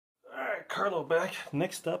Carlo back.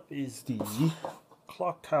 Next up is the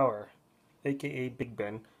clock tower, aka Big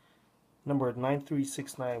Ben, number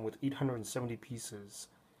 9369 with 870 pieces.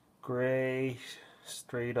 Gray,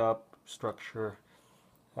 straight up structure.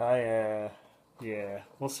 Yeah,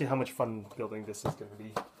 we'll see how much fun building this is going to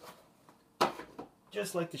be.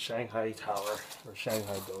 Just like the Shanghai tower, or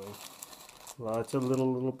Shanghai building. Lots of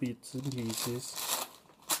little bits and pieces.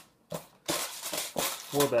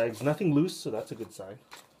 4 bags, nothing loose, so that's a good sign.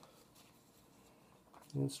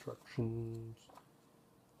 Instructions.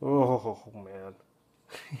 Oh man.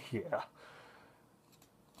 Yeah.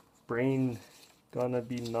 Brain gonna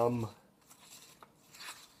be numb.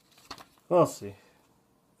 We'll see.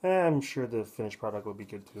 I'm sure the finished product will be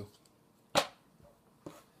good too.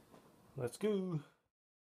 Let's go.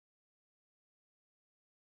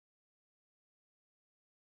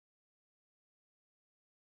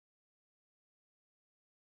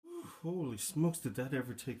 Holy smokes, did that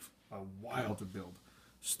ever take a while to build?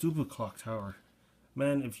 Stupid clock tower.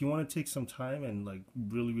 Man, if you want to take some time and like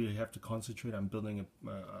really have to concentrate on building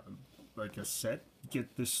a set,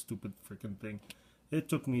 get this stupid freaking thing. It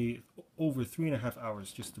took me over 3.5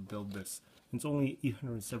 hours just to build this. It's only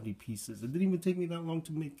 870 pieces. It didn't even take me that long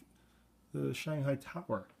to make the Shanghai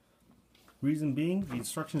tower. Reason being, the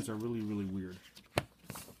instructions are really weird.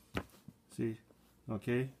 See?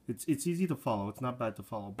 Okay? It's easy to follow. It's not bad to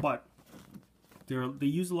follow, but they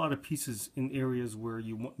use a lot of pieces in areas where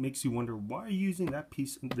makes you wonder, why are you using that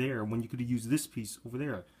piece there when you could have used this piece over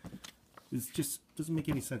there? It just doesn't make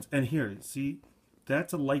any sense. And here, see,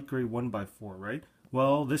 that's a light gray 1x4, right?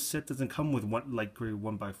 Well, this set doesn't come with light gray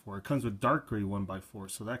 1x4. It comes with dark gray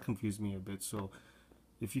 1x4, so that confused me a bit. So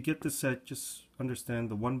if you get this set, just understand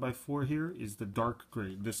the 1x4 here is the dark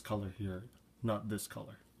gray, this color here, not this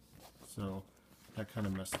color. So that kind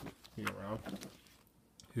of messed me around.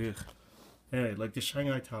 Ugh. Anyway, like the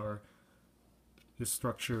Shanghai tower, this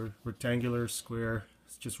structure, rectangular, square,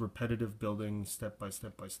 it's just repetitive building, step by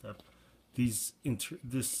step by step. This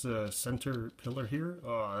center pillar here,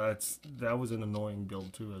 that was an annoying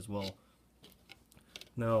build too as well.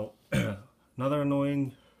 Now, another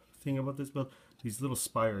annoying thing about this build, these little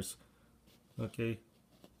spires. Okay,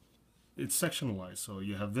 it's sectionalized, so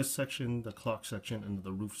you have this section, the clock section, and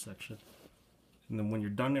the roof section. And then when you're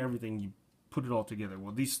done everything, you put it all together.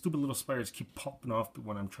 Well, these stupid little spires keep popping off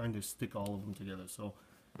when I'm trying to stick all of them together, so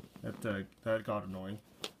that got annoying.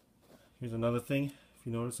 Here's another thing. If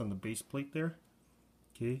you notice on the base plate there,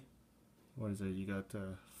 okay, what is it? You got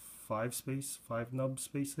 5 nub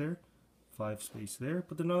space there, 5 space there,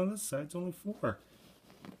 but then on this side it's only 4.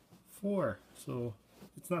 So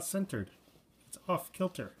it's not centered. It's off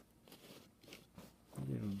kilter.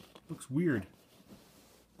 It looks weird.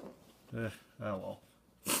 Oh well.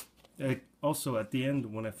 Also, at the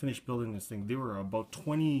end, when I finished building this thing, there were about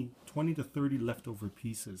 20 to 30 leftover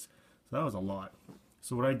pieces. So that was a lot.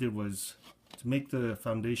 So what I did was, to make the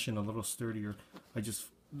foundation a little sturdier,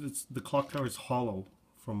 the clock tower is hollow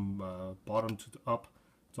from bottom to up.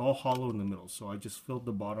 It's all hollow in the middle. So I just filled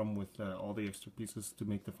the bottom with all the extra pieces to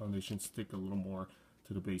make the foundation stick a little more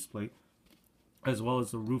to the base plate. As well as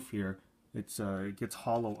the roof here, it gets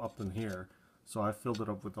hollow up in here. So I filled it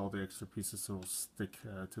up with all the extra pieces so it'll stick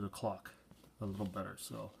to the clock a little better.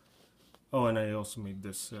 So, oh, and I also made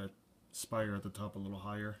this spire at the top a little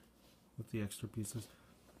higher with the extra pieces.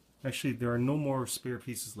 Actually, there are no more spare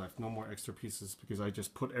pieces left, no more extra pieces, because I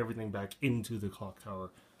just put everything back into the clock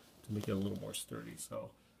tower to make it a little more sturdy.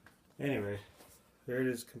 So, anyway, there it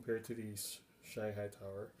is compared to the Shanghai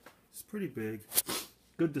tower. It's pretty big,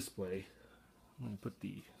 good display. I'm gonna put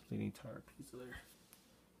the leaning tower piece there.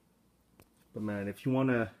 But man, if you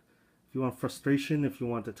want frustration, if you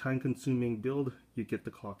want a time-consuming build, you get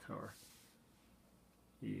the clock tower.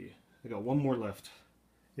 Yeah, I got one more left.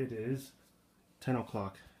 It is 10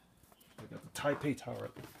 o'clock. I got the Taipei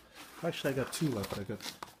tower. Actually, I got 2 left. I got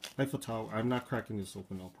Eiffel Tower. I'm not cracking this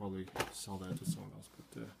open. I'll probably sell that to someone else.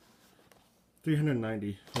 But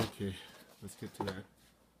 390. Okay, let's get to that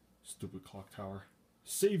stupid clock tower.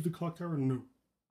 Save the clock tower? No.